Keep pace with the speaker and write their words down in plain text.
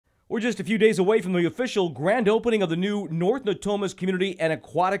We're just a few days away from the official grand opening of the new North Natomas Community and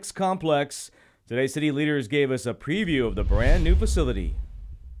Aquatics Complex. Today, city leaders gave us a preview of the brand new facility.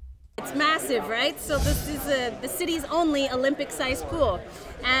 It's massive, right? So this is the city's only Olympic-sized pool.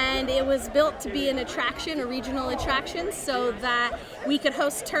 And it was built to be an attraction, a regional attraction, so that we could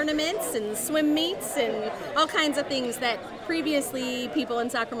host tournaments and swim meets and all kinds of things that previously people in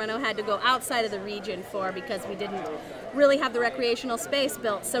Sacramento had to go outside of the region for because we didn't really have the recreational space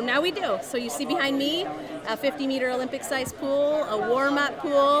built. So now we do. So you see behind me a 50-meter Olympic-sized pool, a warm-up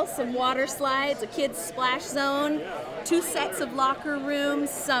pool, some water slides, a kids' splash zone, 2 sets of locker rooms,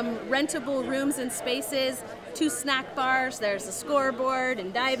 some rentable rooms and spaces, 2 snack bars, there's a scoreboard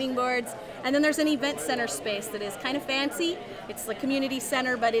and diving boards, and then there's an event center space that is kind of fancy. It's the community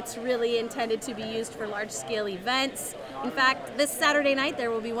center, but it's really intended to be used for large-scale events. In fact, this Saturday night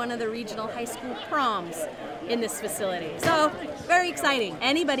there will be one of the regional high school proms in this facility. So, very exciting.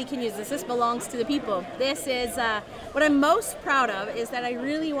 Anybody can use this. This belongs to the people. This is, what I'm most proud of is that I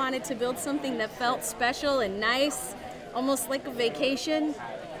really wanted to build something that felt special and nice, almost like a vacation,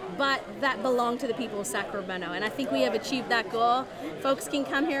 but that belonged to the people of Sacramento, and I think we have achieved that goal. Folks can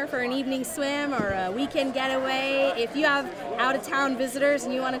come here for an evening swim or a weekend getaway. If you have out-of-town visitors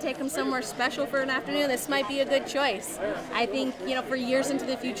and you want to take them somewhere special for an afternoon, this might be a good choice. I think, for years into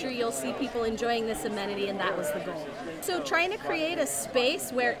the future, you'll see people enjoying this amenity, and that was the goal. So trying to create a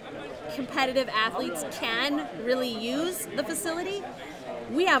space where competitive athletes can really use the facility.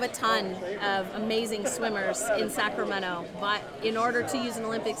 We have a ton of amazing swimmers in Sacramento, but in order to use an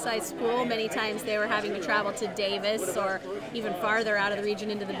Olympic-sized pool, many times they were having to travel to Davis or even farther out of the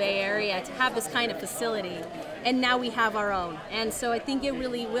region into the Bay Area to have this kind of facility. And now we have our own. And so I think it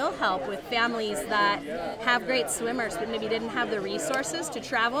really will help with families that have great swimmers but maybe didn't have the resources to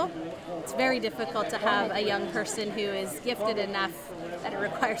travel. It's very difficult to have a young person who is gifted enough that it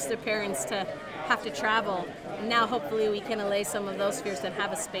requires their parents to have to travel. Now hopefully we can allay some of those fears and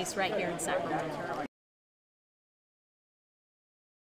have a space right here in Sacramento.